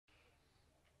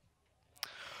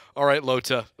All right,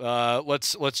 Lotte.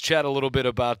 Let's chat a little bit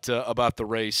about the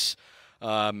race.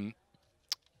 Um,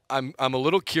 I'm a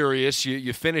little curious.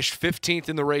 You finished 15th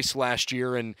in the race last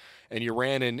year, and you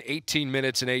ran in 18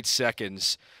 minutes and 8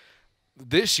 seconds.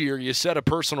 This year, you set a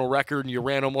personal record and you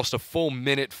ran almost a full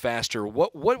minute faster.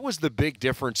 What was the big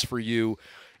difference for you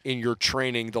in your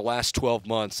training the last 12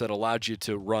 months that allowed you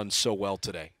to run so well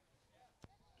today?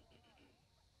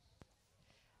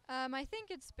 I think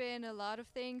it's been a lot of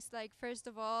things. Like, first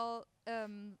of all,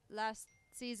 last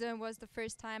season was the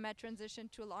first time I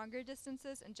transitioned to longer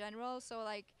distances in general. So,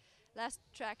 like, last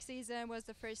track season was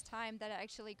the first time that I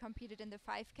actually competed in the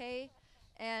 5K.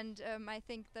 And I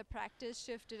think the practice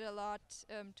shifted a lot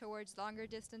towards longer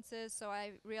distances. So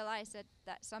I realized that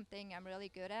that's something I'm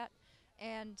really good at.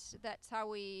 And that's how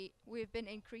we've been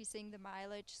increasing the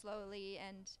mileage slowly,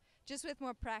 and just with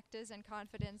more practice and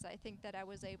confidence, I think that I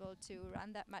was able to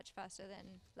run that much faster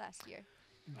than last year.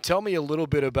 Tell me a little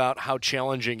bit about how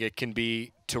challenging it can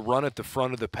be to run at the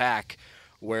front of the pack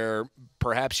where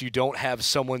perhaps you don't have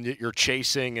someone that you're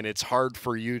chasing and it's hard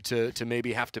for you to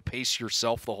maybe have to pace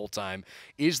yourself the whole time.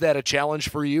 Is that a challenge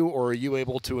for you, or are you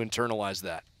able to internalize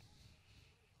that?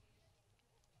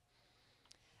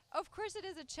 Of course, it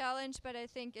is a challenge, but I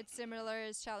think it's similar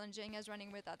as challenging as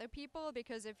running with other people,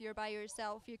 because if you're by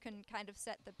yourself, you can kind of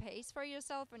set the pace for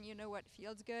yourself and you know what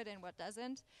feels good and what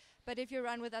doesn't. But if you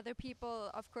run with other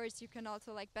people, of course, you can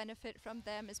also like benefit from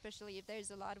them, especially if there's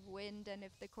a lot of wind and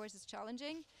if the course is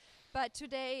challenging. But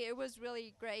today it was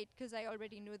really great because I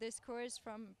already knew this course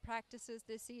from practices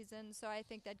this season, so I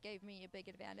think that gave me a big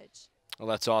advantage. Well,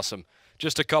 that's awesome.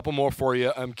 Just a couple more for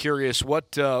you. I'm curious,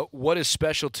 what is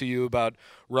special to you about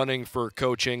running for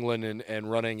Coach England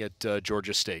and running at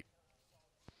Georgia State?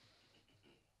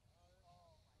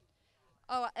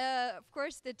 Oh, of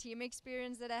course, the team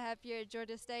experience that I have here at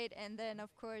Georgia State, and then,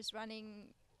 of course, running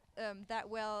that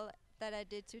well that I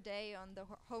did today on the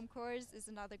home course is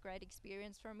another great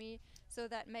experience for me. So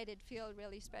that made it feel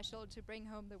really special to bring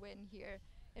home the win here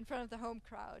in front of the home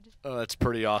crowd. Oh, that's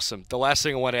pretty awesome. The last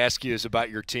thing I want to ask you is about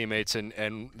your teammates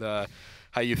and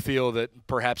how you feel that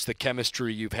perhaps the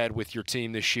chemistry you've had with your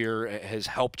team this year has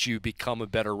helped you become a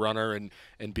better runner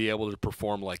and be able to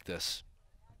perform like this.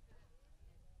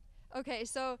 Okay,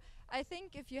 so I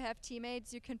think if you have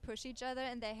teammates, you can push each other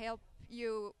and they help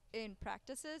you in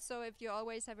practices. So if you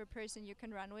always have a person you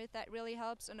can run with, that really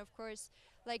helps. And of course,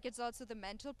 like, it's also the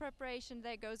mental preparation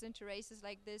that goes into races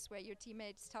like this, where your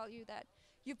teammates tell you that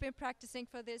you've been practicing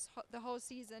for this the whole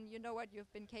season, you know what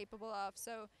you've been capable of.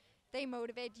 So they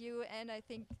motivate you, and I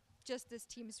think just this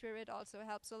team spirit also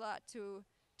helps a lot to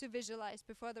visualize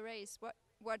before the race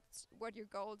what your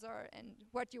goals are and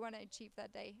what you want to achieve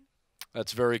that day.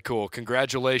 That's very cool.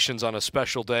 Congratulations on a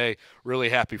special day. Really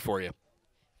happy for you.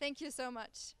 Thank you so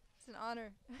much. It's an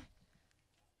honor.